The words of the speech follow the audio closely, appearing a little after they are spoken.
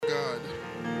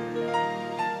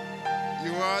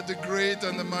are the great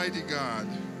and the mighty God.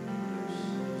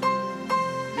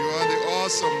 You are the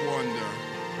awesome wonder.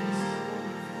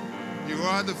 You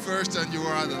are the first and you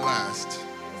are the last.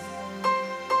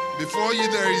 Before you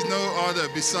there is no other.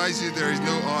 Besides you there is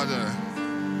no other.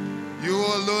 You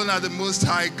alone are the most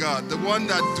high God, the one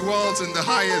that dwells in the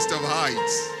highest of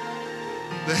heights.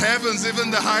 The heavens, even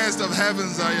the highest of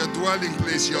heavens, are your dwelling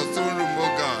place, your throne room, O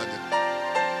God.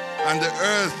 And the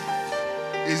earth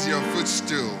is your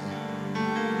footstool.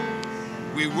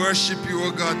 We worship you,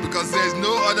 O God, because there is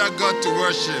no other God to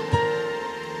worship.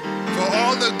 For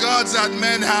all the gods that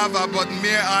men have are but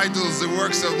mere idols, the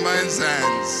works of man's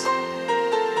hands.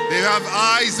 They have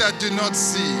eyes that do not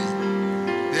see.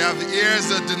 They have ears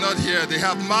that do not hear. They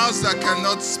have mouths that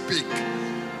cannot speak.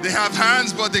 They have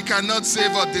hands, but they cannot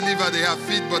save or deliver. They have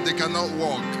feet, but they cannot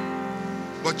walk.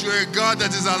 But you're a God that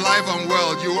is alive and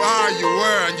well. You are, you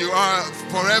were, and you are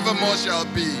forevermore shall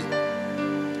be.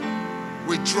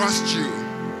 We trust you.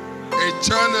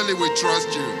 Eternally we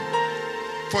trust you.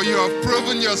 For you have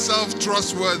proven yourself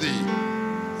trustworthy.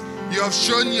 You have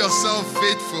shown yourself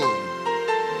faithful.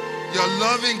 Your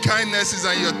loving kindnesses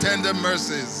and your tender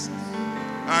mercies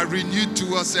are renewed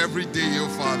to us every day, O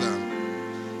Father.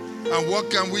 And what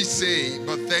can we say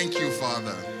but thank you,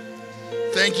 Father?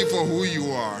 Thank you for who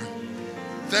you are.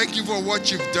 Thank you for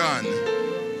what you've done.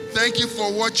 Thank you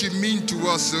for what you mean to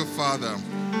us, O Father.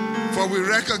 For we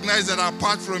recognize that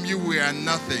apart from you, we are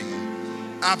nothing.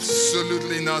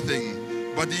 Absolutely nothing.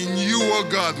 But in you, O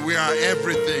God, we are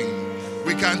everything.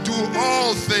 We can do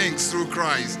all things through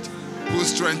Christ, who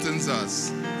strengthens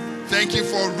us. Thank you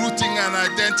for rooting an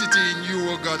identity in you,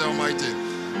 O God Almighty.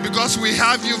 Because we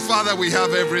have you, Father, we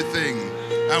have everything.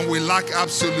 And we lack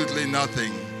absolutely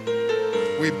nothing.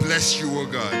 We bless you, O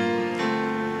God.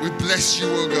 We bless you,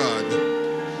 O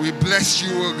God. We bless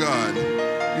you, O God.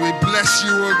 We bless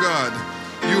you, O God.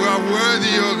 You are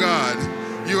worthy, O God.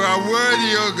 You are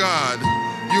worthy, O God.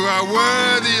 You are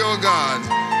worthy, O God.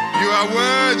 You are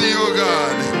worthy, O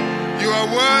God. You are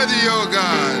worthy, O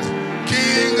God.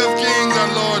 King of kings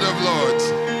and Lord of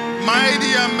lords.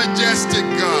 Mighty and majestic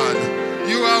God.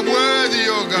 You are worthy,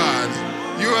 O God.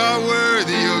 You are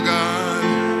worthy, O God.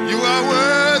 You are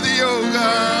worthy, O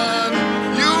God.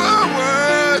 You are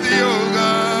worthy, O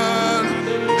God.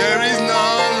 There is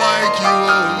none like you,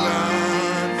 O God.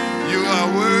 You are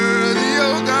worthy,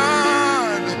 O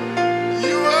God.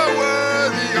 You are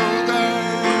worthy, O God.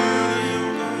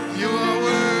 You are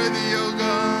worthy, O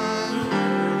God.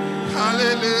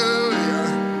 Hallelujah.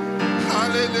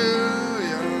 Hallelujah.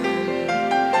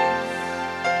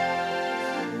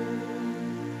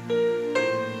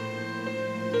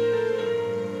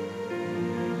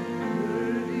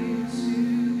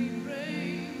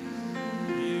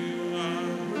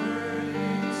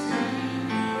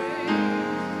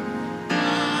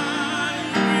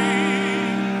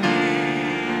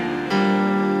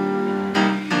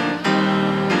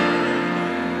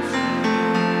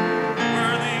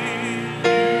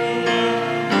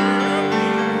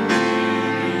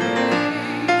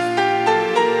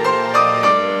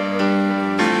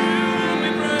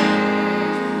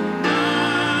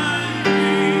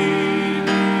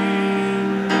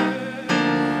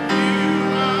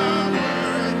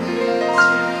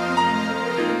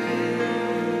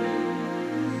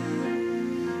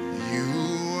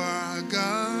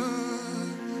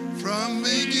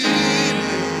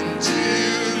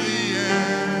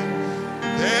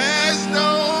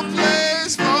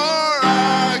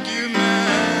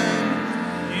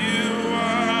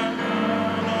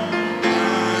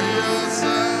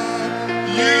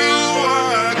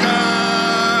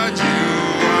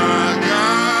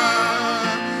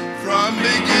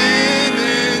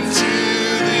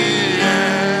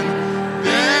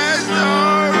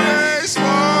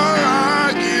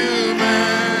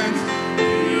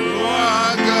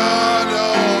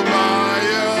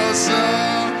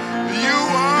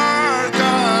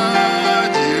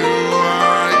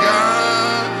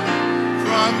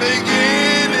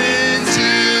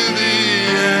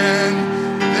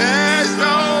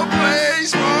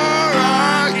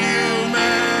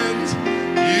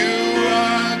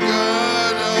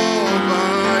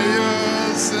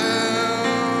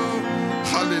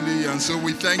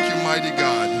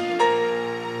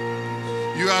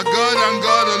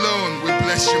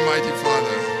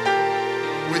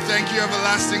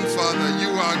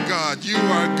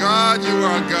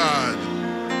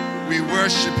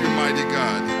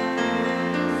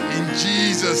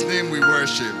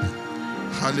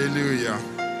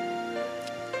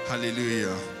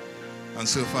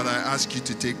 So, Father, I ask you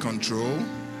to take control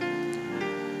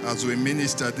as we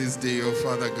minister this day, oh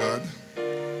Father God.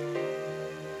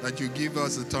 that you give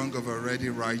us the tongue of a ready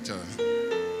writer.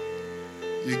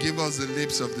 You give us the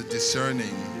lips of the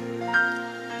discerning,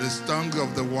 the tongue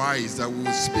of the wise, that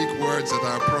will speak words that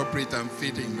are appropriate and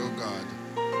fitting, oh God.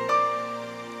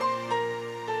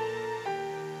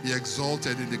 Be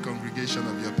exalted in the congregation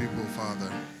of your people,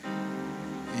 Father.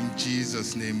 In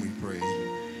Jesus' name we pray.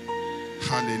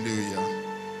 Hallelujah.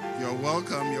 You're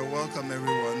welcome,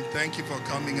 everyone. Thank you for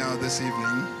coming out this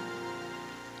evening.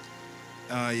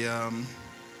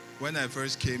 When I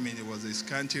first came in, it was a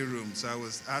scanty room, so I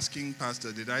was asking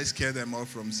Pastor, did I scare them off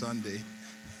from Sunday?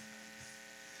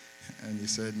 And he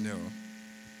said no.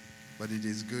 But it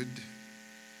is good.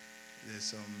 There's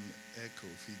some echo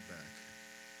feedback.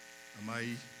 Am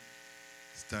I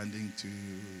standing to...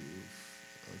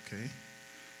 Okay.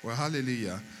 Well,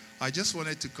 hallelujah. I just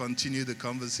wanted to continue the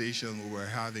conversation we were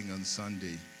having on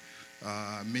Sunday.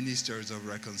 Ministers of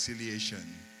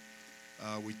reconciliation.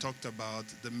 We talked about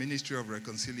the ministry of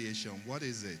reconciliation. What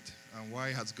is it? And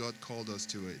why has God called us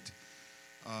to it?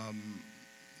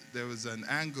 There was an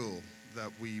angle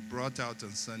that we brought out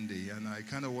on Sunday, and I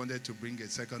kind of wanted to bring a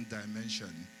second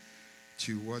dimension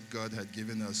to what God had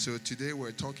given us. So today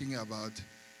we're talking about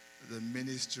the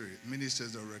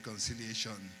ministers of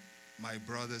reconciliation, my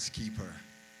brother's keeper.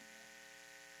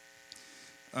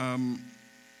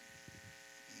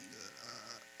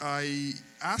 I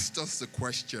asked us the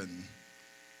question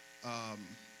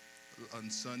on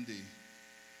Sunday,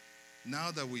 now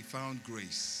that we found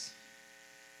grace,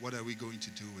 what are we going to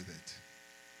do with it?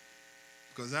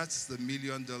 Because that's the $1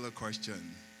 million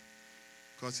question.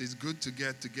 Because it's good to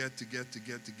get,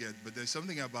 but there's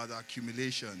something about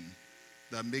accumulation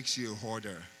that makes you a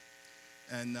hoarder.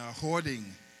 And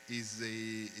hoarding is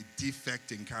a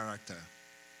defect in character.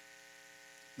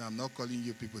 Now, I'm not calling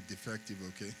you people defective,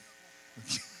 okay?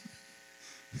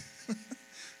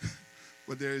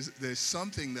 But there's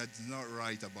something that's not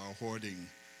right about hoarding,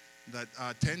 that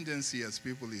our tendency as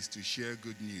people is to share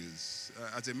good news.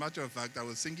 As a matter of fact, I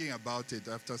was thinking about it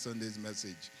after Sunday's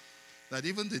message, that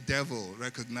even the devil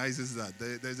recognizes that.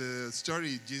 There's a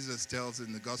story Jesus tells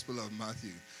in the Gospel of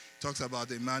Matthew. Talks about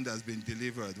a man that's been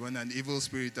delivered when an evil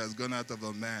spirit has gone out of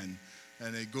a man,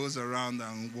 and it goes around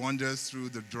and wanders through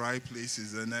the dry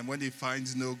places, and then when he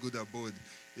finds no good abode,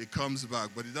 it comes back.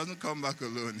 But it doesn't come back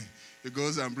alone. He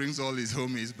goes and brings all his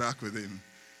homies back with him.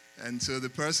 And so the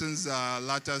person's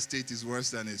latter state is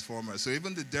worse than his former. So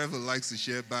even the devil likes to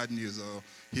share bad news or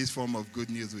his form of good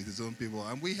news with his own people.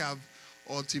 And we have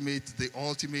the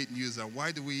ultimate news. And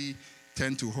why do we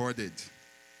tend to hoard it?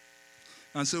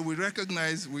 And so we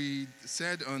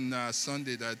said on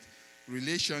Sunday that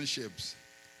relationships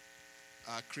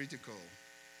are critical.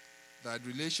 That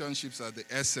relationships are the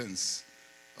essence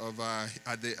of are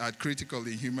critical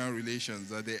in human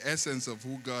relations, are the essence of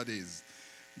who God is,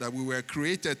 that we were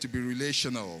created to be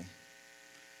relational.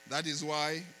 That is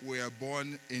why we are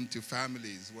born into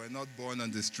families. We're not born on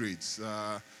the streets.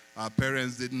 Our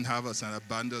parents didn't have us and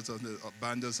abandon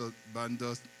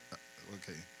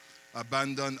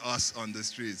us on the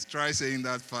streets. Try saying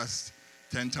that fast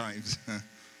 10 times.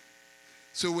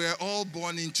 So we're all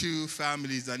born into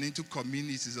families and into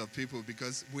communities of people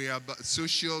because we are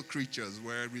social creatures.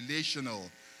 We're relational.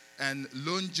 And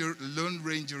lone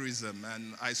rangerism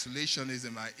and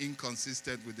isolationism are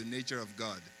inconsistent with the nature of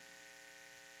God.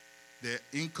 They're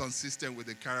inconsistent with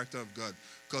the character of God.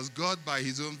 Because God, by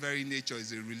his own very nature,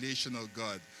 is a relational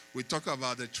God. We talk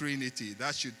about the Trinity.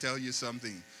 That should tell you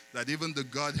something. That even the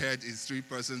Godhead is three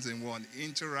persons in one,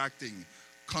 interacting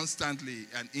constantly,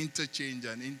 and interchange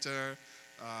and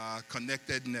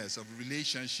connectedness of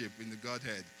relationship in the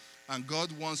Godhead. And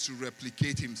God wants to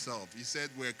replicate himself. He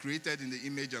said we're created in the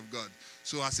image of God.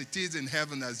 So as it is in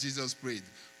heaven, as Jesus prayed,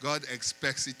 God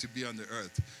expects it to be on the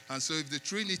earth. And so if the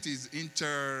Trinity is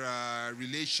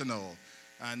interrelational,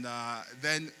 and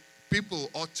then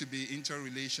people ought to be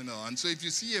interrelational. And so if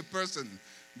you see a person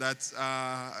that's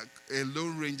a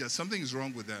lone ranger, something is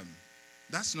wrong with them.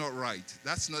 That's not right.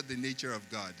 That's not the nature of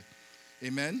God.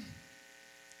 Amen?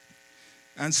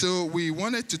 And so we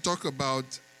wanted to talk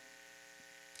about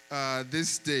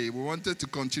this day. We wanted to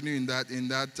continue in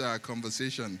that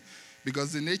conversation,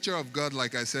 because the nature of God,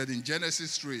 like I said in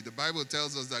Genesis 3, the Bible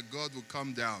tells us that God will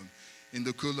come down in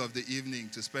the cool of the evening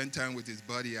to spend time with his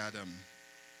buddy Adam.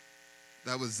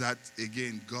 That was that,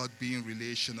 again, God being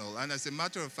relational. And as a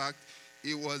matter of fact,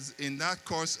 it was in that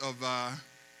course of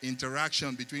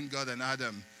interaction between God and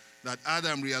Adam that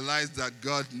Adam realized that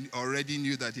God already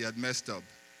knew that he had messed up.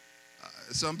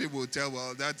 Some people will tell,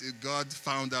 well, that God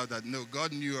found out that, no,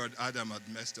 God knew Adam had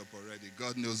messed up already.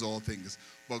 God knows all things.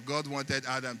 But God wanted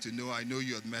Adam to know, I know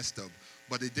you had messed up.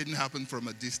 but it didn't happen from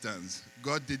a distance.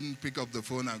 God didn't pick up the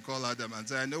phone and call Adam and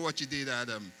say, I know what you did,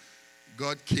 Adam.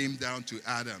 God came down to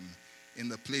Adam in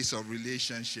the place of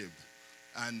relationship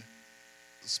and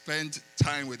spent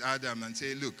time with Adam and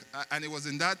say, look, and it was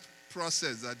in that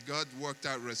process that God worked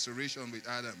out restoration with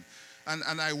Adam.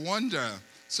 And I wonder,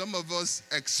 some of us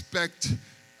expect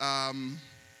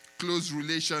close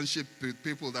relationship with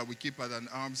people that we keep at an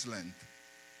arm's length.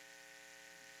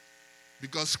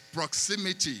 Because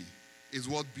proximity is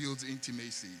what builds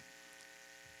intimacy.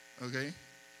 Okay?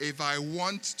 If I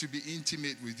want to be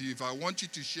intimate with you, if I want you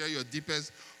to share your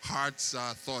deepest heart's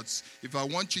thoughts, if I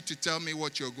want you to tell me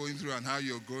what you're going through and how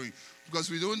you're going, because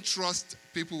we don't trust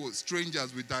people,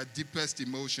 strangers, with our deepest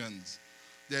emotions.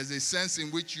 There's a sense in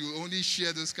which you only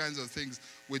share those kinds of things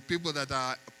with people that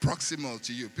are proximal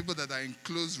to you, people that are in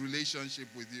close relationship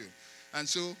with you. And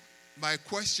so my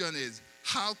question is,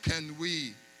 how can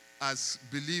we as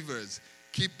believers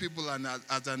keep people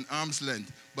at an arm's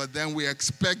length, but then we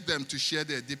expect them to share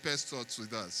their deepest thoughts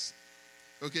with us?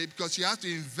 Okay, because you have to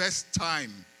invest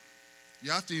time.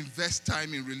 You have to invest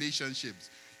time in relationships.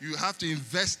 You have to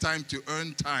invest time to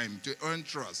earn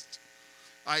trust.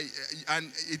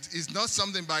 And it is not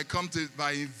something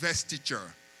by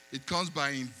investiture. It comes by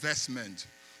investment.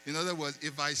 In other words,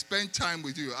 if I spend time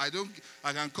with you, I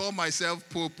can call myself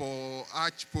Pope or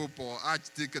Archpope or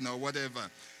Archdeacon or whatever.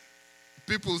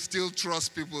 People still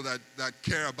trust people that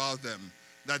care about them,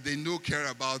 that they know care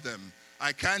about them.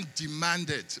 I can't demand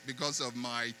it because of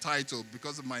my title,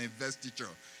 because of my investiture.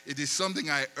 It is something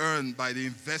I earn by the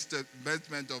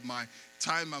investment of my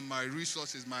time and my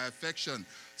resources, my affection.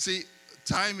 See,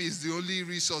 time is the only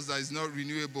resource that is not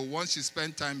renewable. Once you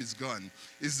spend time, it's gone.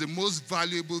 It's the most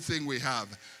valuable thing we have.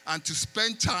 And to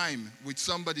spend time with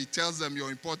somebody tells them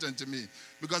you're important to me.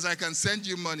 Because I can send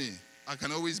you money. I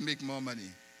can always make more money.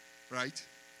 Right?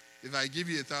 If I give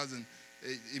you 1,000,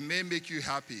 it may make you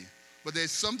happy. But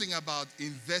there's something about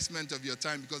investment of your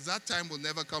time, because that time will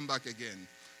never come back again.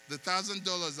 The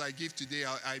 $1,000 I give today,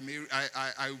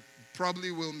 I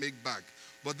probably will make back.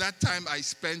 But that time I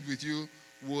spend with you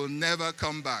will never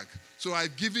come back. So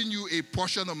I've given you a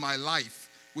portion of my life,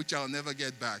 which I'll never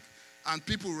get back. And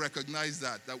people recognize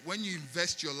that when you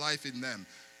invest your life in them,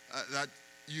 that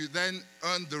you then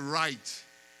earn the right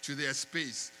to their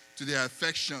space, to their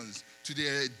affections, to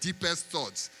their deepest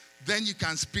thoughts. Then you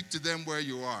can speak to them where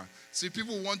you are. See,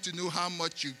 people want to know how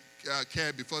much you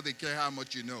care before they care how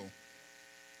much you know.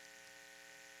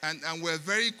 And we're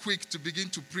very quick to begin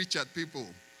to preach at people.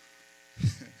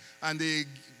 And they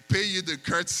pay you the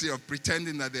courtesy of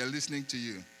pretending that they're listening to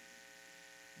you.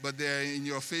 But they're in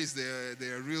your face,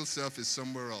 their real self is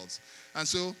somewhere else. And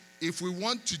so if we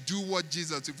want to do what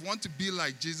Jesus, if we want to be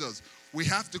like Jesus, we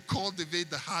have to cultivate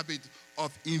the habit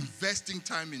of investing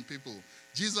time in people.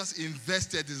 Jesus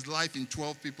invested his life in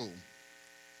 12 people.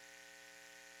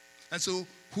 And so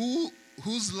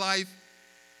whose life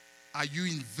are you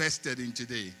invested in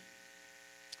today?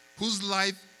 Whose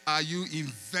life are you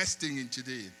investing in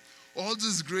today? All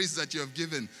this grace that you have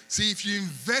given. See, if you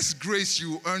invest grace,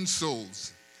 you earn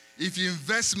souls. If you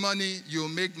invest money, you'll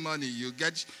make money. You'll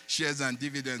get shares and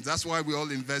dividends. That's why we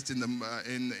all invest in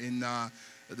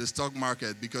the stock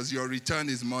market, because your return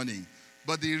is money.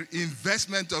 But the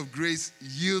investment of grace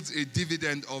yields a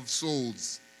dividend of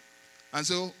souls. And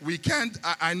so we can't,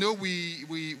 I know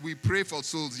we pray for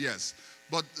souls, yes.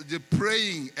 But the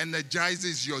praying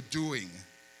energizes your doing.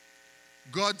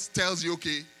 God tells you,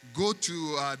 okay, go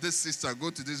to this sister, go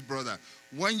to this brother.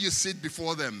 When you sit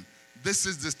before them, this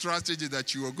is the strategy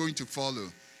that you are going to follow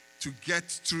to get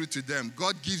through to them.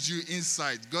 God gives you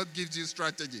insight. God gives you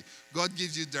strategy. God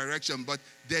gives you direction. But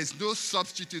there's no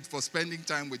substitute for spending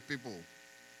time with people.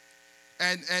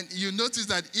 And you notice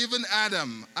that even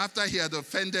Adam, after he had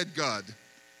offended God,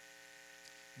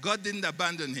 God didn't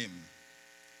abandon him.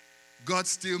 God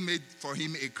still made for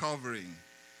him a covering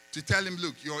to tell him,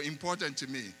 look, you're important to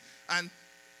me. And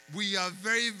we are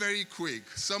very, very quick.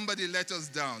 Somebody let us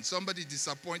down. Somebody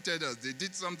disappointed us. They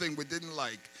did something we didn't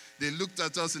like. They looked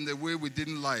at us in the way we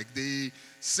didn't like. They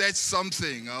said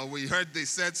something, or we heard they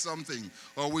said something,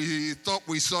 or we thought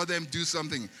we saw them do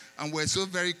something. And we're so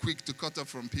very quick to cut off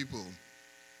from people.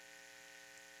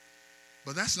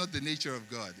 But that's not the nature of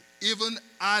God. Even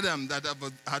Adam that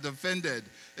had offended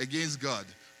against God,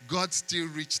 God still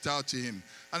reached out to him.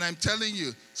 And I'm telling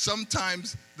you,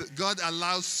 sometimes God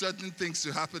allows certain things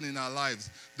to happen in our lives.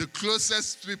 The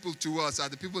closest people to us are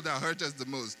the people that hurt us the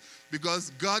most,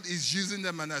 because God is using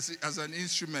them as an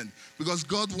instrument, because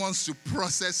God wants to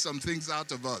process some things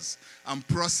out of us and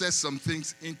process some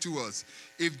things into us.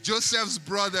 If Joseph's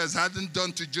brothers hadn't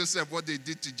done to Joseph what they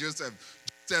did to Joseph,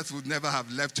 Joseph would never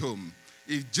have left home.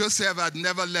 If Joseph had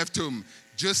never left home,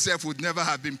 Joseph would never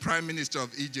have been prime minister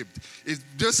of Egypt. If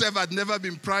Joseph had never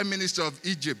been prime minister of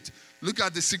Egypt, look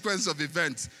at the sequence of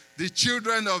events. The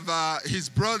children of his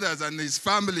brothers and his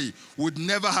family would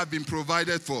never have been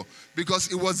provided for,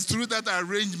 because it was through that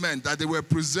arrangement that they were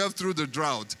preserved through the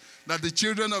drought, that the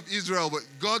children of Israel,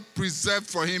 God preserved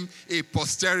for him a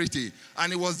posterity.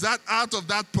 And it was that out of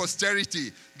that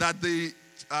posterity that the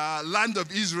land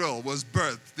of Israel was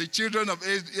birthed. The children of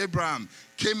Abraham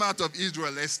came out of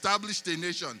Israel, established a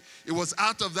nation. It was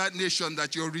out of that nation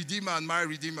that your Redeemer and my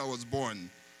Redeemer was born.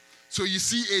 So you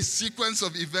see a sequence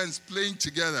of events playing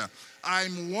together.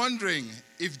 I'm wondering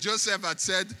if Joseph had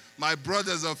said, my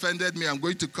brothers offended me, I'm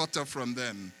going to cut off from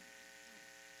them.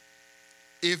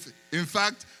 If, in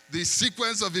fact, the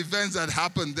sequence of events that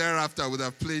happened thereafter would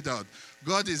have played out.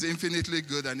 God is infinitely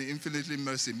good and infinitely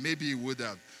mercy. Maybe he would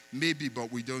have. Maybe, but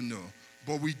we don't know.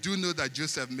 But we do know that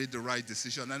Joseph made the right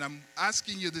decision. And I'm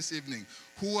asking you this evening,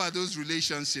 who are those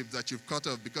relationships that you've cut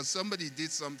off? Because somebody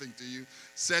did something to you,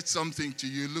 said something to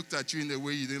you, looked at you in a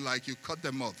way you didn't like, you cut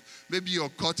them off. Maybe you're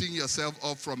cutting yourself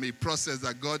off from a process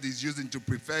that God is using to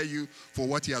prepare you for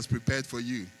what he has prepared for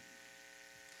you.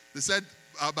 They said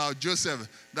about Joseph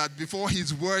that before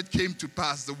his word came to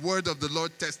pass, the word of the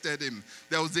Lord tested him.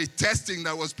 There was a testing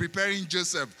that was preparing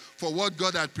Joseph for what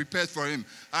God had prepared for him.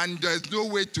 And there's no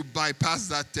way to bypass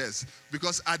that test,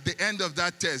 because at the end of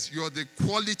that test, you're the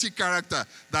quality character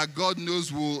that God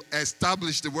knows will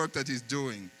establish the work that he's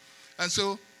doing. And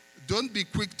so don't be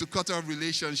quick to cut off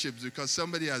relationships because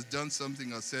somebody has done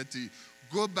something or said to you.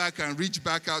 Go back and reach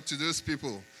back out to those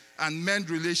people and mend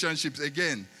relationships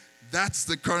again. That's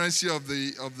the currency of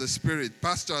the Spirit.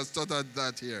 Pastor has taught us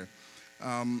that here.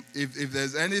 If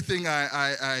there's anything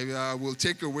I will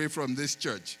take away from this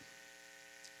church,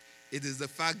 it is the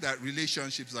fact that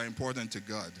relationships are important to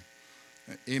God.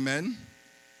 Amen?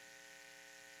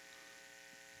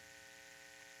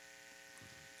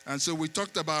 And so we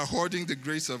talked about hoarding the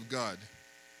grace of God.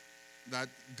 That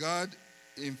God,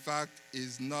 in fact,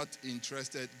 is not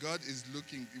interested. God is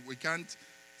looking. We can't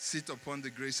sit upon the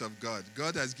grace of God.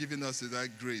 God has given us that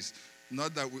grace,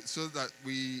 not that so that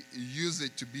we use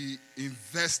it to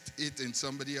invest it in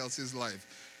somebody else's life,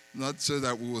 not so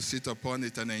that we will sit upon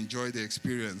it and enjoy the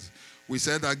experience. We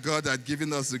said that God had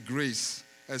given us the grace,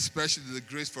 especially the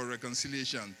grace for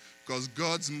reconciliation, because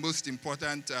God's most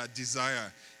important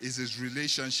desire is his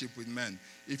relationship with men.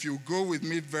 If you go with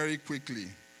me very quickly,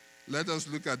 let us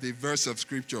look at the verse of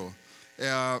scripture.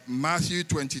 Matthew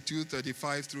 22,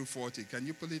 35 through 40. Can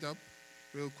you pull it up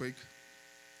real quick?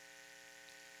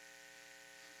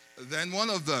 Then one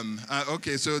of them,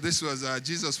 so this was,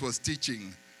 Jesus was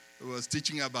teaching. He was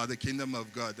teaching about the kingdom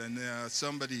of God. And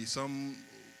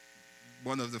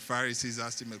one of the Pharisees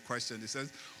asked him a question. He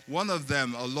says, one of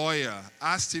them, a lawyer,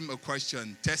 asked him a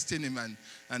question, testing him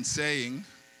and saying,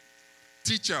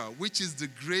 Teacher, which is the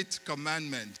great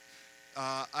commandment?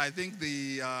 I think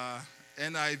the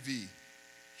NIV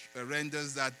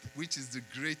renders that, which is the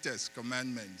greatest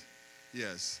commandment.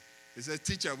 Yes. He said,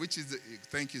 Teacher,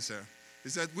 thank you, sir. He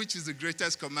said, which is the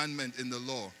greatest commandment in the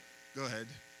law? Go ahead.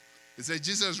 He said,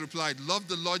 Jesus replied, love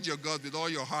the Lord your God with all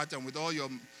your heart and with all your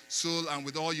soul and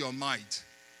with all your might.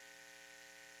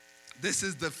 This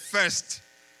is the first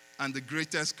and the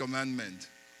greatest commandment.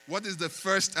 What is the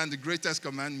first and the greatest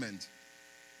commandment?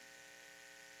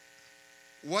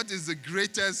 What is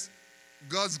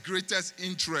God's greatest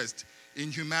interest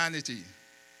in humanity?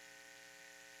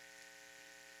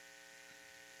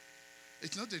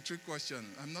 It's not a trick question.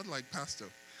 I'm not like Pastor.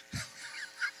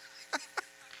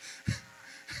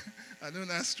 I don't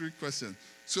ask trick questions.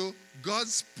 So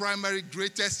God's primary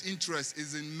greatest interest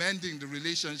is in mending the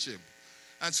relationship.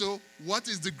 And so what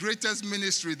is the greatest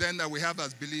ministry then that we have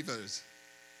as believers?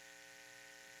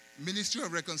 Ministry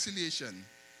of reconciliation.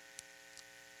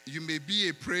 You may be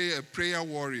a prayer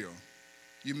warrior.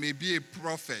 You may be a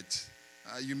prophet.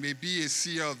 You may be a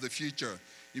seer of the future.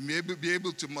 You may be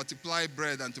able to multiply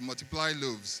bread and to multiply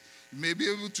loaves. You may be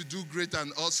able to do great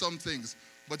and awesome things.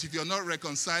 But if you're not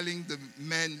reconciling the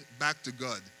men back to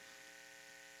God,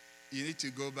 you need to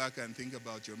go back and think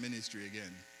about your ministry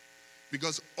again.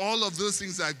 Because all of those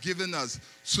things are given us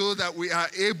so that we are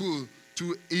able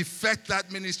to effect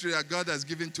that ministry that God has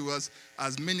given to us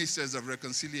as ministers of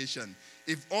reconciliation.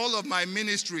 If all of my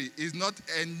ministry is not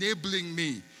enabling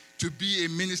me to be a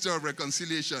minister of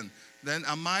reconciliation, then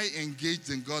am I engaged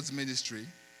in God's ministry?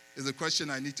 Is a question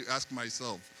I need to ask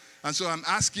myself. And so I'm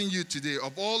asking you today,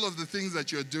 of all of the things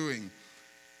that you're doing,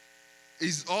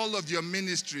 is all of your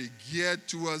ministry geared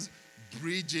towards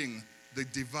bridging the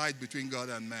divide between God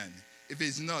and man? If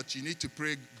it's not, you need to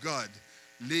pray, God,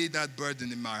 lay that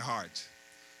burden in my heart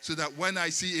so that when I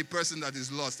see a person that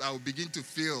is lost, I will begin to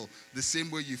feel the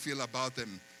same way you feel about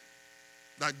them.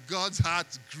 That God's heart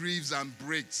grieves and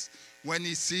breaks when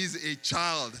he sees a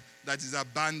child that is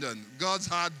abandoned. God's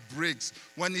heart breaks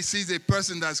when he sees a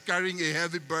person that's carrying a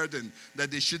heavy burden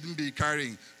that they shouldn't be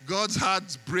carrying. God's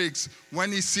heart breaks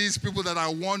when he sees people that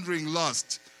are wandering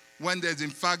lost, when there's in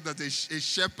fact that a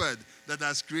shepherd that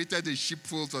has created a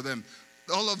sheepfold for them.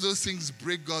 All of those things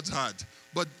break God's heart.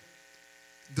 But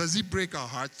does it break our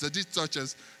hearts? Does it touch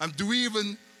us? And do we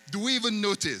even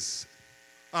notice?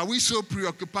 Are we so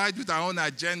preoccupied with our own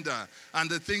agenda and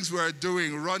the things we're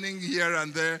doing, running here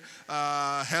and there,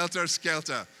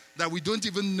 helter-skelter, that we don't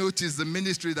even notice the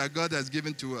ministry that God has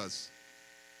given to us?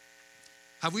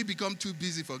 Have we become too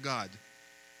busy for God?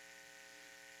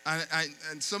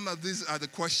 And some of these are the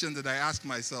questions that I ask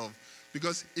myself.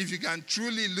 Because if you can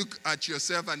truly look at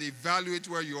yourself and evaluate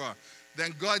where you are,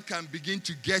 then God can begin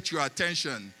to get your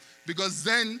attention. Because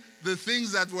then the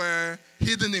things that were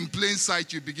hidden in plain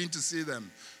sight, you begin to see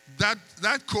them. That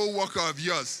co-worker of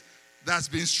yours that's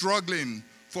been struggling,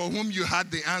 for whom you had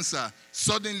the answer,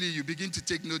 suddenly you begin to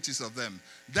take notice of them.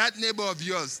 That neighbor of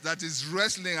yours that is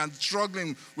wrestling and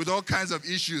struggling with all kinds of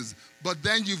issues, but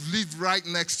then you've lived right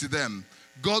next to them.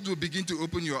 God will begin to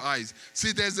open your eyes.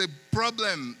 See, there's a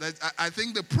problem that I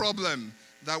think the problem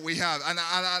that we have, and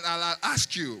I'll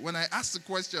ask you, when I ask the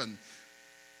question,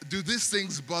 do these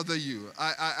things bother you?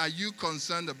 Are you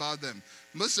concerned about them?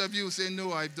 Most of you say,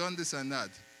 no, I've done this and that.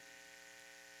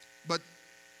 But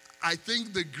I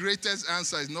think the greatest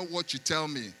answer is not what you tell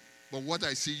me, but what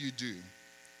I see you do.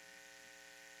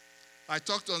 I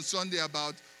talked on Sunday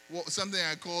about something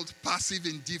I called passive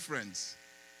indifference.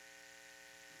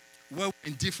 Well, we're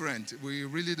indifferent, we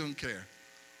really don't care.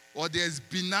 Or there's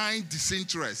benign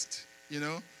disinterest,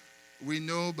 We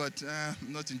know, but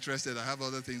I'm not interested. I have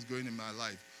other things going in my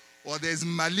life. Or there's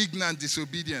malignant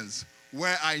disobedience,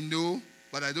 where I know,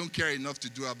 but I don't care enough to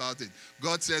do about it.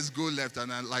 God says go left,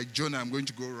 and I'm like Jonah, I'm going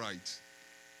to go right.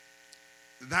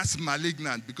 That's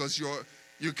malignant, because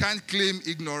you can't claim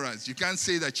ignorance. You can't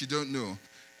say that you don't know.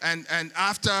 And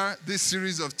after this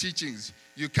series of teachings,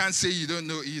 you can't say you don't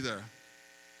know either.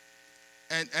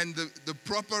 And the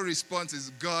proper response is,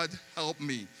 God, help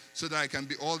me so that I can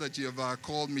be all that you have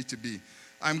called me to be.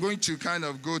 I'm going to kind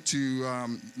of go to,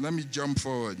 let me jump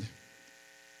forward.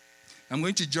 I'm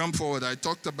going to jump forward. I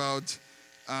talked about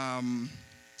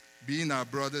being our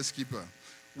brother's keeper.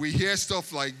 We hear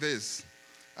stuff like this,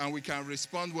 and we can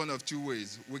respond one of two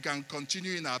ways. We can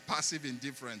continue in our passive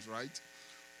indifference, right?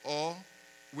 Or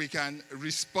we can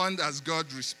respond as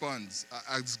God responds,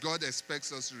 as God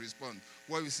expects us to respond.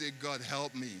 Where we say, God,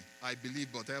 help me. I believe,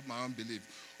 but help my unbelief.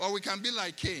 Or we can be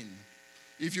like Cain.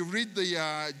 If you read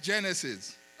the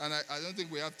Genesis, and I don't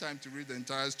think we have time to read the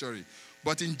entire story,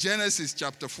 but in Genesis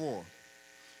chapter 4,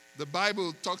 the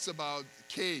Bible talks about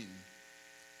Cain.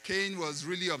 Cain was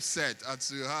really upset as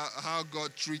to how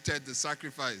God treated the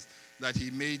sacrifice that he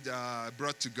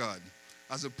brought to God,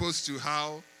 as opposed to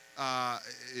how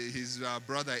his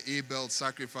brother Abel's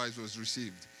sacrifice was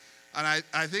received. And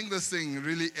I think this thing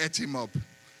really ate him up,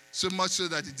 so much so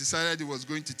that he decided he was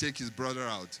going to take his brother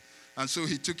out. And so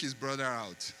he took his brother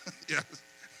out. Yes.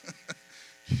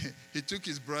 He took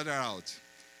his brother out.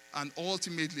 And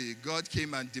ultimately, God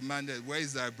came and demanded, where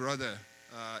is thy brother,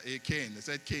 Cain? He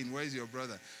said, Cain, where is your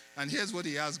brother? And here's what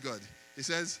he asked God. He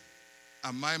says,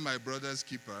 am I my brother's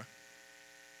keeper?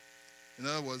 In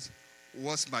other words,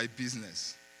 what's my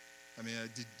business? I mean,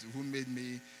 who made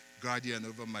me guardian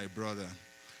over my brother?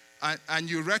 And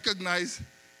you recognize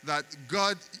that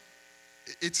God,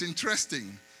 it's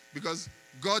interesting, because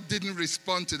God didn't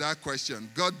respond to that question.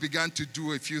 God began to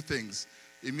do a few things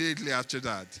immediately after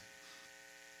that.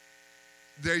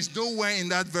 There is nowhere in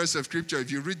that verse of scripture, if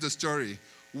you read the story,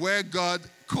 where God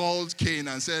called Cain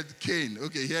and said, Cain,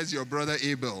 okay, here's your brother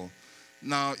Abel.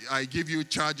 Now I give you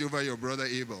charge over your brother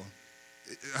Abel.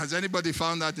 Has anybody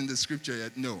found that in the scripture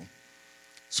yet? No.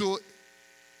 So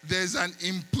there's an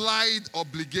implied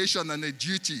obligation and a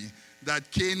duty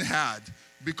that Cain had,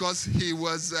 because he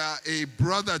was a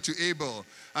brother to Abel,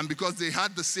 and because they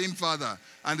had the same father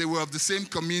and they were of the same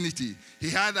community. He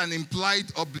had an implied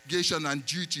obligation and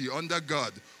duty under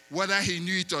God, whether he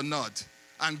knew it or not.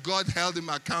 And God held him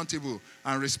accountable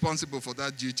and responsible for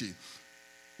that duty.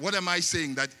 What am I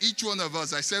saying? That each one of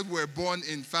us, I said we're born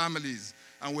in families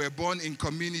and we're born in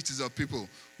communities of people.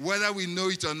 Whether we know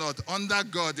it or not, under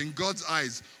God, in God's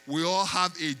eyes, we all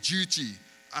have a duty,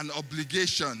 an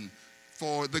obligation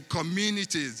for the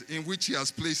communities in which he has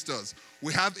placed us.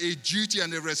 We have a duty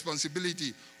and a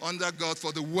responsibility under God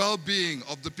for the well-being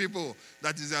of the people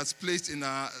that he has placed in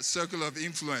our circle of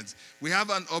influence. We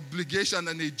have an obligation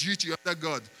and a duty under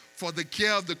God for the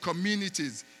care of the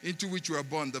communities into which we are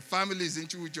born, the families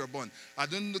into which you are born. I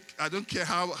don't care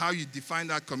how you define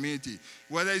that community,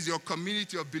 whether it's your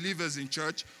community of believers in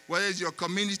church, whether it's your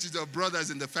community of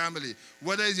brothers in the family,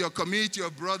 whether it's your community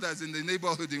of brothers in the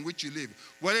neighborhood in which you live,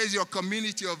 whether it's your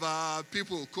community of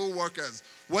people, co-workers,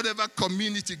 whatever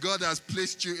community God has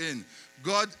placed you in,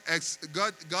 God,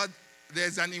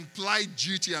 there's an implied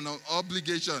duty and an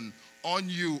obligation on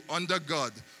you under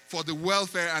God for the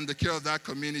welfare and the care of that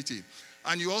community.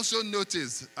 And you also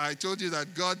notice, I told you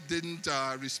that God didn't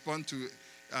respond to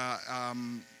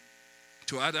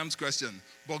Adam's question,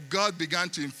 but God began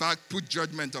to, in fact, put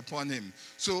judgment upon him.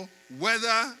 So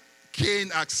whether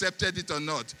Cain accepted it or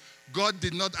not, God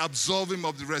did not absolve him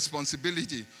of the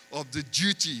responsibility of the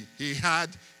duty he had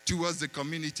towards the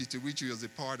community to which he was a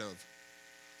part of.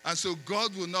 And so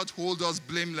God will not hold us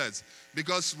blameless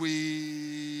because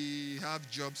we have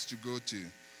jobs to go to,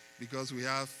 because we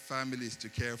have families to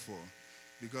care for,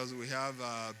 because we have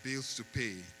bills to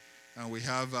pay, and we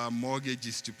have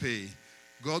mortgages to pay.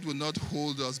 God will not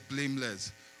hold us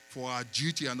blameless for our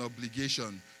duty and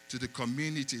obligation to the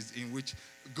communities in which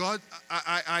God,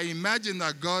 I imagine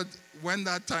that God, when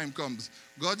that time comes,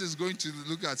 God is going to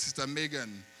look at Sister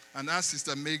Megan and ask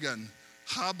Sister Megan,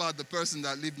 how about the person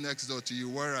that lived next door to you?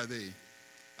 Where are they?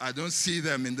 I don't see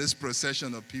them in this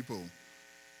procession of people.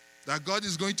 That God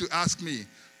is going to ask me,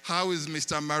 how is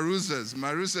Mr. Maruzas?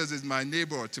 Maruzas is my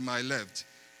neighbor to my left.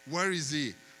 Where is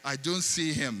he? I don't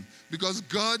see him. Because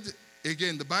God,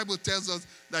 again, the Bible tells us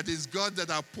that it's God that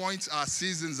appoints our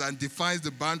seasons and defines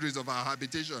the boundaries of our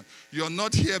habitation. You're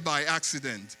not here by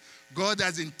accident. God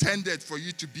has intended for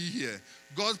you to be here.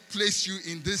 God placed you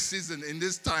in this season, in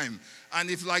this time. And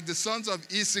if, like the sons of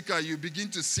Issachar, you begin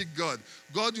to seek God,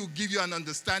 God will give you an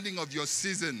understanding of your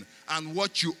season and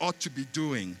what you ought to be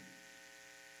doing.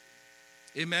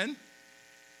 Amen?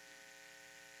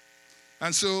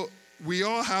 And so we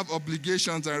all have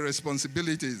obligations and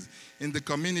responsibilities in the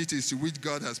communities to which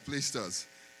God has placed us.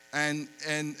 And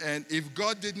if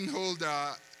God didn't hold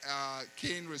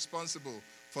Cain responsible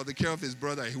for the care of his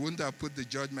brother, he wouldn't have put the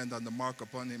judgment and the mark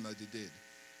upon him that he did.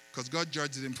 Because God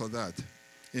judged him for that.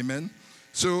 Amen?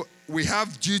 So we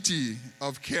have duty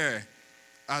of care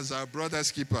as our brother's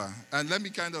keeper. And let me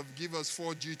kind of give us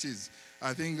 4 duties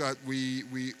I think that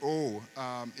we owe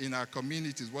in our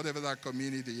communities, whatever that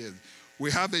community is.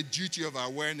 We have a duty of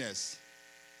awareness.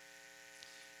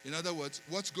 In other words,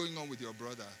 what's going on with your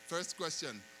brother? First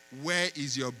question, where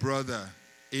is your brother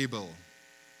Abel?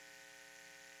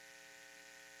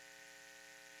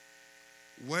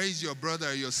 Where is your brother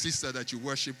or your sister that you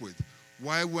worship with?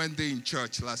 Why weren't they in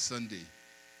church last Sunday?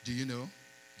 Do you know?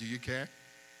 Do you care?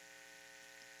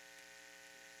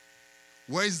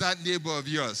 Where is that neighbor of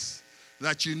yours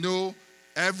that you know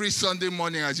every Sunday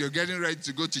morning as you're getting ready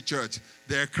to go to church,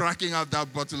 they're cracking up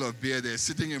that bottle of beer, they're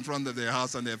sitting in front of their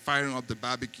house and they're firing up the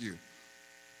barbecue?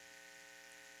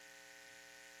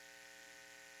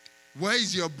 Where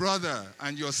is your brother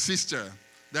and your sister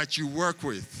that you work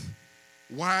with?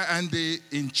 Why aren't they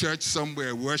in church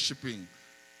somewhere worshiping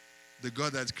the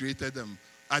God that created them?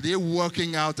 Are they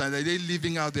working out and are they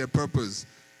living out their purpose?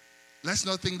 Let's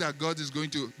not think that God is going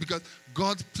to, because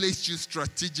God placed you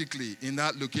strategically in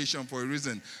that location for a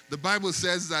reason. The Bible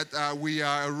says that we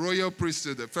are a royal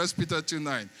priesthood, 1 Peter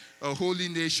 2:9, a holy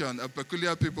nation, a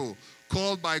peculiar people,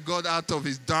 called by God out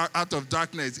of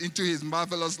darkness into his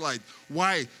marvelous light.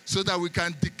 Why? So that we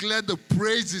can declare the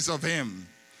praises of him.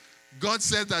 God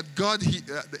said that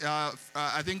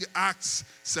I think Acts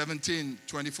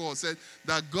 17:24 said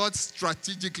that God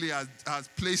strategically has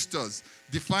placed us,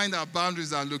 defined our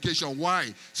boundaries and location.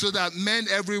 Why? So that men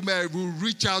everywhere will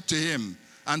reach out to him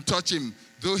and touch him,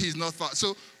 though he's not far.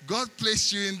 So God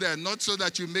placed you in there, not so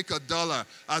that you make $1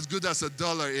 as good as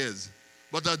 $1 is.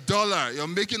 But $1, your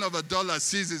making of $1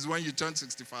 ceases when you turn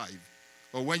 65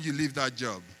 or when you leave that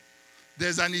job.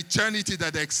 There's an eternity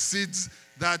that exceeds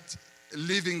that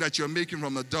living that you're making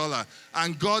from $1,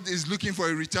 and God is looking for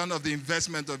a return of the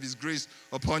investment of his grace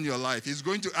upon your life. He's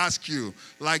going to ask you,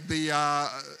 like the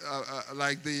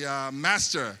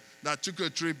master that took a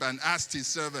trip and asked his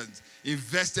servants,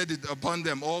 invested it upon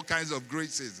them all kinds of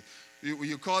graces.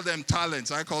 You call them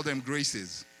talents, I call them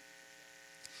graces.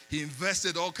 He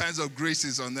invested all kinds of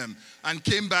graces on them and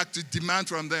came back to demand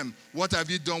from them, what have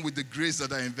you done with the grace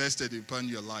that I invested upon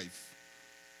your life?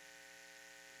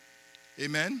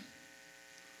 Amen?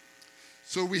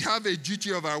 So we have a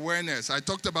duty of awareness. I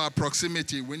talked about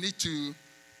proximity. We need to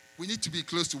We need to be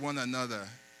close to one another.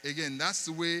 Again, that's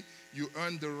the way you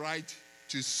earn the right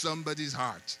to somebody's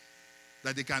heart.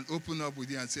 That they can open up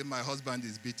with you and say, my husband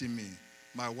is beating me.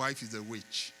 My wife is a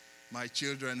witch. My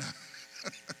children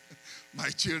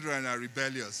are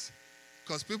rebellious.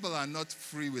 Because people are not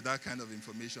free with that kind of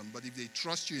information. But if they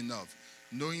trust you enough,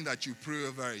 knowing that you pray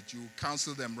over it, you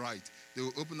counsel them right, they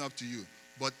will open up to you.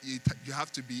 But you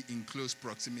have to be in close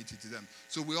proximity to them.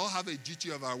 So we all have a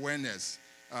duty of awareness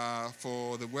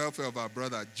for the welfare of our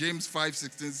brother. James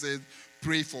 5:16 says,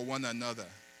 pray for one another.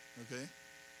 Okay?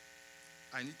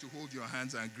 I need to hold your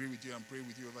hands and agree with you and pray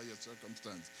with you over your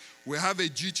circumstance. We have a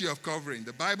duty of covering.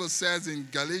 The Bible says in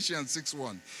Galatians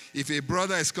 6:1, if a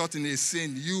brother is caught in a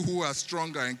sin, you who are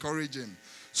stronger, encourage him.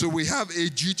 So we have a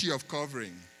duty of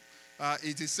covering.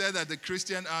 It is said that the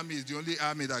Christian army is the only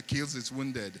army that kills its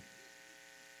wounded.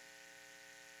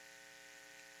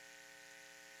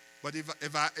 But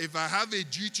if I have a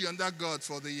duty under God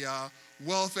for the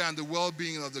welfare and the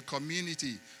well-being of the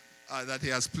community that he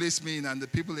has placed me in and the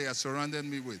people he has surrounded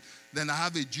me with, then I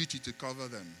have a duty to cover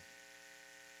them.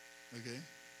 Okay?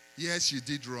 Yes, you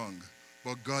did wrong,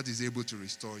 but God is able to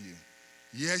restore you.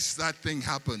 Yes, that thing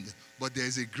happened, but there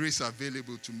is a grace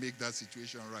available to make that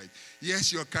situation right.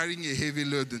 Yes, you're carrying a heavy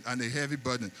load and a heavy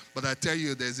burden, but I tell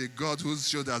you, there's a God whose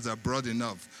shoulders are broad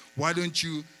enough. Why don't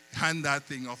you hand that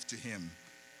thing off to him?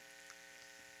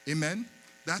 Amen?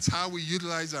 That's how we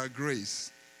utilize our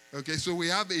grace. Okay, so we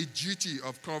have a duty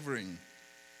of covering.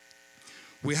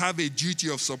 We have a duty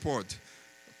of support.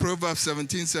 Proverbs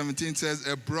 17:17 says,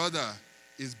 a brother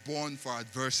is born for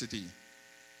adversity.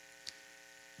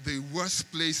 The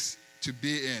worst place to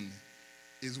be in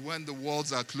is when the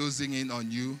walls are closing in on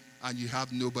you and you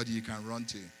have nobody you can run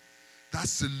to.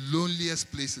 That's the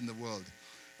loneliest place in the world.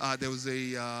 There was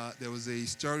a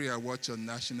story I watched on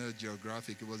National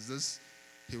Geographic.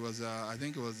 I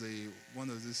think it was one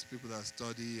of these people that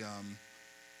study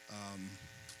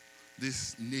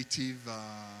this native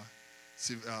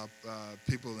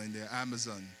people in the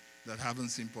Amazon that haven't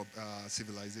seen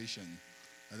civilization.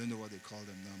 I don't know what they call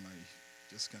them now. I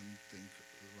just can't think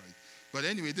right. But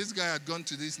anyway, this guy had gone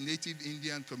to this native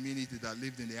Indian community that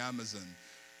lived in the Amazon.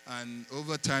 And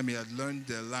over time, he had learned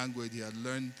their language, he had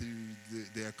learned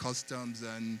their customs,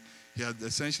 and he had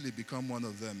essentially become one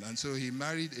of them. And so he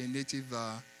married a native,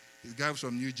 the guy was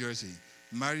from New Jersey,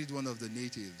 married one of the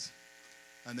natives,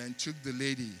 and then took the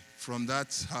lady from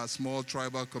that small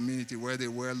tribal community where they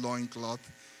wear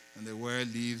loincloth and they wear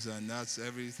leaves, and that's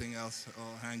everything else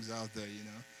all hangs out there, you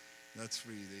know. That's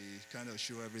free. They kind of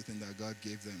show everything that God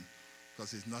gave them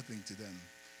because it's nothing to them.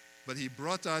 But he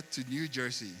brought her to New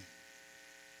Jersey,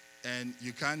 and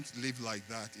you can't live like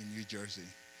that in New Jersey.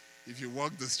 If you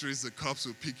walk the streets, the cops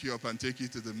will pick you up and take you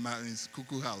to the man's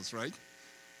cuckoo house, right?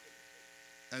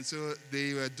 And so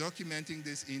they were documenting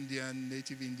this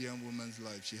native Indian woman's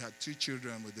life. She had 2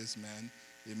 children with this man.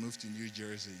 They moved to New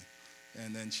Jersey.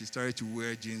 And then she started to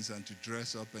wear jeans and to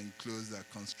dress up in clothes that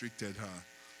constricted her.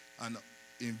 And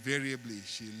invariably,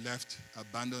 she left,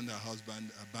 abandoned her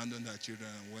husband, abandoned her children,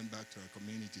 and went back to her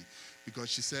community. Because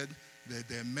she said that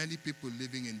there are many people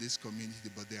living in this community,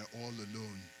 but they are all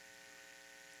alone.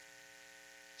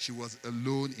 She was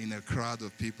alone in a crowd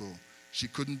of people. She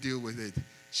couldn't deal with it.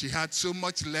 She had so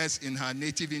much less in her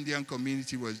native Indian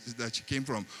community that she came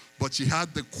from, but she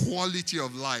had the quality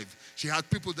of life. She had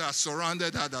people that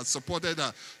surrounded her, that supported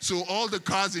her. So all the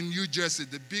cars in New Jersey,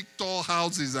 the big tall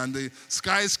houses and the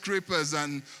skyscrapers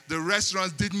and the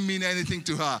restaurants didn't mean anything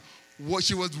to her.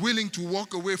 She was willing to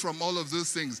walk away from all of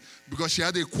those things because she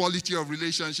had a quality of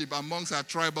relationship amongst her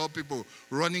tribal people,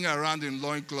 running around in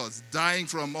loincloths, dying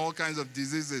from all kinds of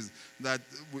diseases that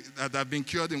have been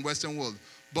cured in Western world.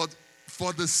 But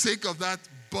for the sake of that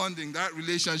bonding, that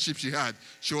relationship she had,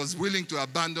 she was willing to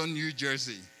abandon New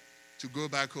Jersey to go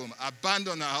back home,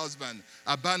 abandon her husband,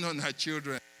 abandon her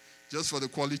children, just for the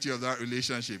quality of that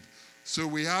relationship. So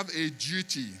we have a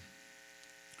duty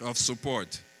of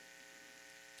support.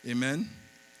 Amen?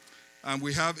 And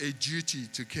we have a duty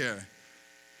to care.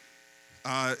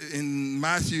 In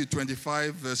Matthew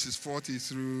 25, verses 40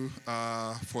 through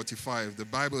 45, the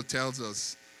Bible tells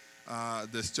us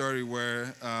the story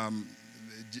where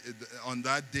on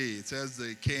that day, it says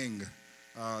the king,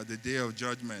 the day of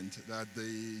judgment, that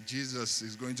Jesus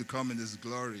is going to come in his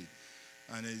glory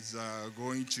and is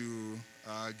going to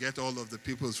get all of the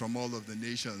peoples from all of the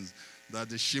nations, that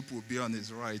the sheep will be on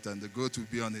his right and the goat will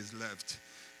be on his left.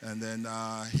 And then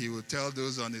he will tell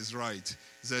those on his right,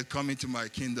 he said, come into my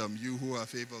kingdom, you who are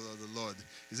favored of the Lord.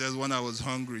 He says, when I was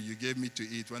hungry, you gave me to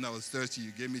eat. When I was thirsty,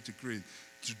 you gave me to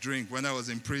drink. When I was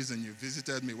in prison, you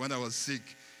visited me. When I was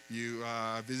sick, you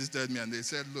visited me. And they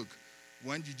said, look,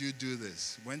 when did you do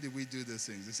this? When did we do these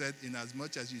things? He said,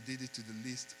 inasmuch as you did it to the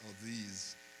least of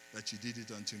these, that you did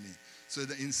it unto me. So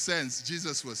that in sense,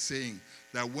 Jesus was saying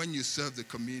that when you serve the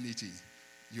community,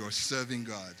 you're serving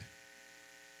God.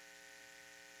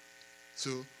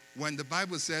 So when the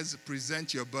Bible says,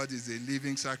 present your bodies a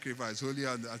living sacrifice, holy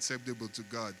and acceptable to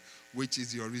God, which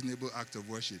is your reasonable act of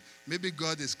worship. Maybe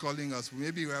God is calling us,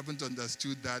 maybe we haven't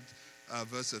understood that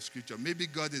verse of scripture. Maybe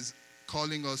God is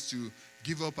calling us to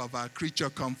give up of our creature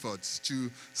comforts,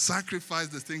 to sacrifice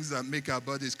the things that make our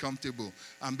bodies comfortable,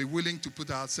 and be willing to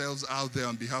put ourselves out there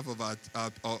on behalf of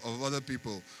of other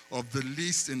people, of the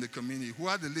least in the community. Who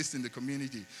are the least in the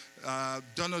community?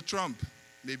 Donald Trump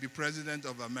may be president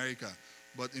of America,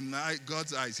 but in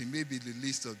God's eyes, he may be the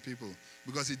least of people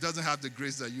because he doesn't have the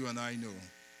grace that you and I know.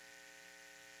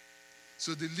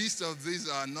 So the least of these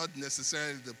are not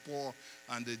necessarily the poor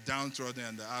and the downtrodden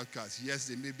and the outcasts. Yes,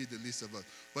 they may be the least of us.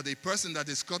 But a person that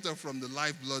is cut off from the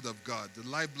lifeblood of God, the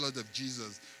lifeblood of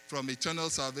Jesus, from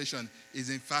eternal salvation, is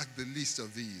in fact the least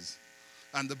of these.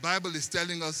 And the Bible is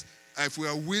telling us if we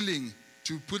are willing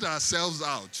to put ourselves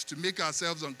out, to make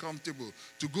ourselves uncomfortable,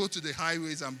 to go to the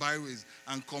highways and byways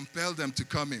and compel them to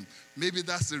come in, maybe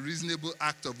that's the reasonable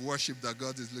act of worship that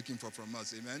God is looking for from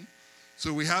us. Amen?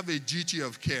 So we have a duty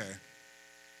of care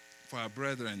for our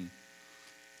brethren.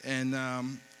 And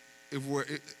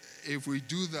if we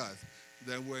do that,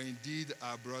 then we're indeed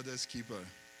our brother's keeper.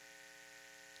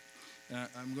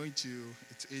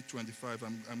 It's 8:25.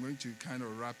 I'm going to kind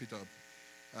of wrap it up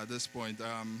at this point.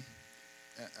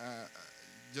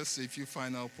 Just a few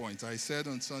final points. I said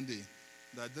on Sunday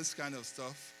that this kind of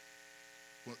stuff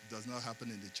does not happen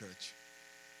in the church.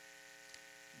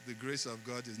 The grace of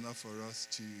God is not for us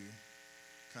to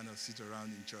kind of sit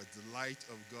around in church. The light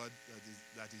of God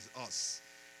that is us.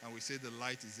 And we say the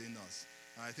light is in us.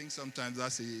 And I think sometimes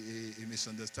that's a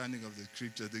misunderstanding of the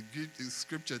scripture. The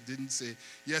scripture didn't say,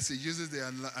 yes, it uses the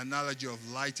analogy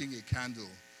of lighting a candle,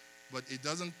 but it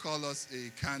doesn't call us a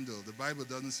candle. The Bible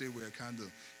doesn't say we're a candle.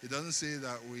 It doesn't say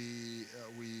that we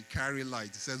carry light.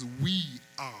 It says we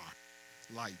are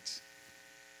light.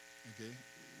 Okay?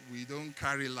 We don't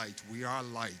carry light. We are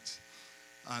light.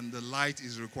 And the light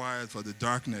is required for the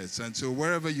darkness. And so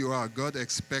wherever you are, God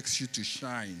expects you to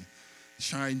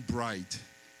shine bright,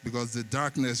 because the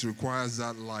darkness requires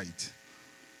that light.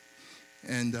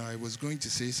 And I was going to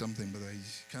say something, but I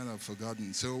kind of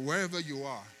forgotten. So wherever you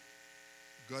are,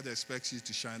 God expects you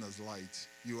to shine as light.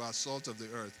 You are salt of the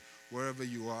earth. Wherever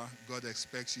you are, God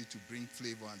expects you to bring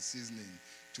flavor and seasoning,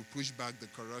 to push back the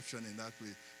corruption in that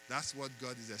place. That's what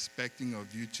God is expecting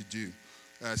of you to do.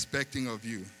 Expecting of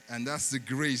you. And that's the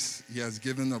grace he has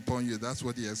given upon you. That's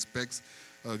what he expects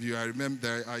of you. I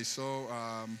remember I saw,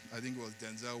 I think it was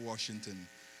Denzel Washington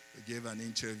gave an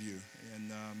interview.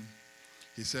 And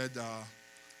he said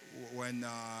when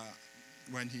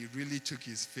he really took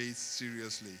his faith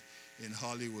seriously in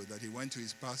Hollywood, that he went to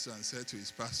his pastor and said to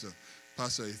his pastor,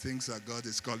 he thinks that God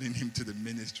is calling him to the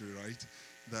ministry, right?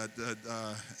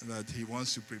 That he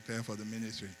wants to prepare for the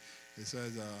ministry. He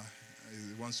says,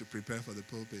 he wants to prepare for the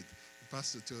pulpit. The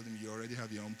pastor told him, you already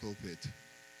have your own pulpit.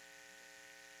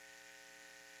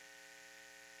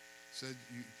 Said,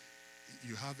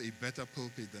 you have a better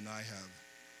pulpit than I have.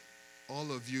 All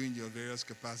of you in your various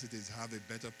capacities have a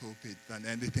better pulpit than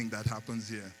anything that happens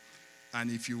here.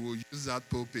 And if you will use that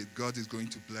pulpit, God is going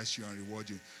to bless you and reward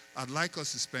you. I'd like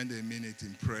us to spend a minute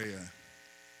in prayer.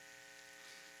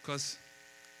 Because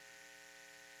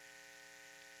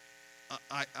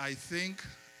I think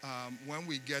when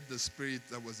we get the spirit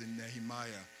that was in Nehemiah,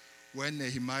 when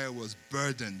Nehemiah was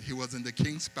burdened, he was in the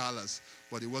king's palace,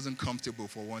 but he wasn't comfortable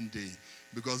for one day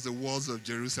because the walls of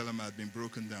Jerusalem had been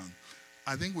broken down.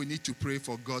 I think we need to pray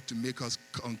for God to make us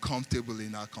uncomfortable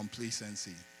in our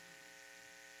complacency.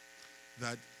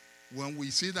 That when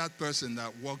we see that person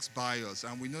that walks by us,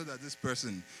 and we know that this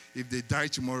person, if they die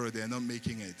tomorrow, they're not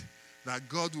making it, that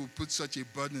God will put such a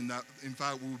burden that, in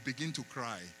fact, we will begin to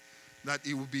cry. That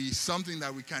it will be something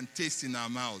that we can taste in our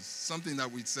mouths, something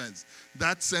that we sense.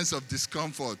 That sense of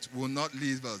discomfort will not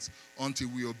leave us until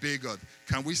we obey God.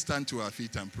 Can we stand to our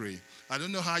feet and pray? I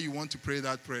don't know how you want to pray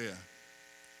that prayer.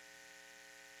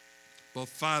 But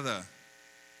Father,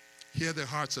 hear the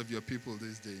hearts of your people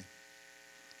this day.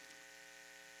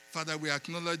 Father, we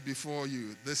acknowledge before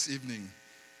you this evening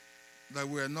that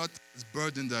we are not as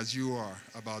burdened as you are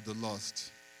about the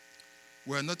lost.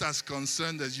 We are not as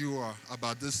concerned as you are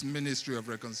about this ministry of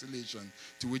reconciliation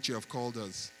to which you have called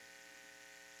us.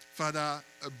 Father,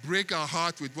 break our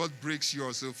heart with what breaks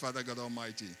yours, oh Father God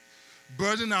Almighty.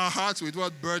 Burden our hearts with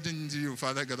what burdens you,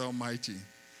 Father God Almighty.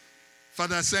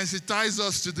 Father, sensitize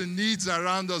us to the needs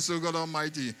around us, O God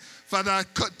Almighty. Father,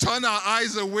 turn our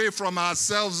eyes away from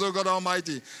ourselves, O God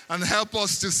Almighty, and help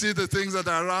us to see the things that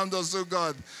are around us, O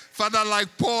God. Father, like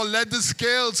Paul, let the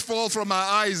scales fall from our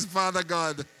eyes, Father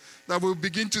God, that we'll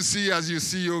begin to see as you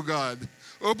see, O God.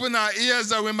 Open our ears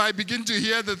that we might begin to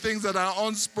hear the things that are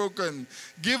unspoken.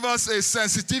 Give us a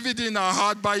sensitivity in our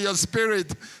heart by your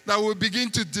Spirit that we'll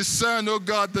begin to discern, oh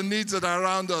God, the needs that are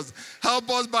around us. Help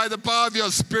us by the power of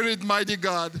your Spirit, mighty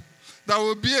God, that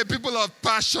we'll be a people of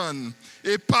passion,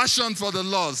 a passion for the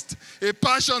lost, a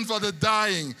passion for the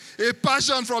dying, a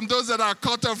passion from those that are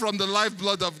cut off from the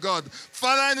lifeblood of God.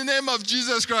 Father, in the name of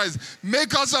Jesus Christ,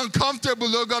 make us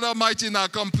uncomfortable, O God Almighty, in our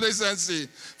complacency.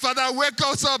 Father, wake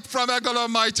us up from, O God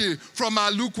Almighty, from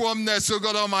our lukewarmness, O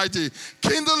God Almighty.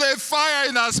 Kindle a fire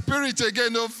in our spirit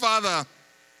again, O Father,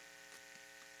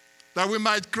 that we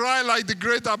might cry like the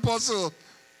great apostle,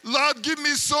 Lord, give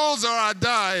me souls or I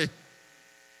die.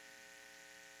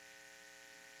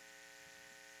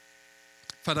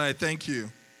 Father, I thank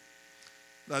you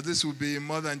that this will be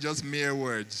more than just mere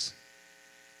words,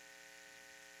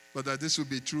 but that this will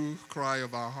be true cry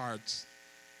of our hearts.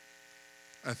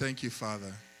 I thank you,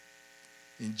 Father.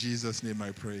 In Jesus' name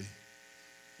I pray.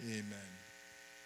 Amen.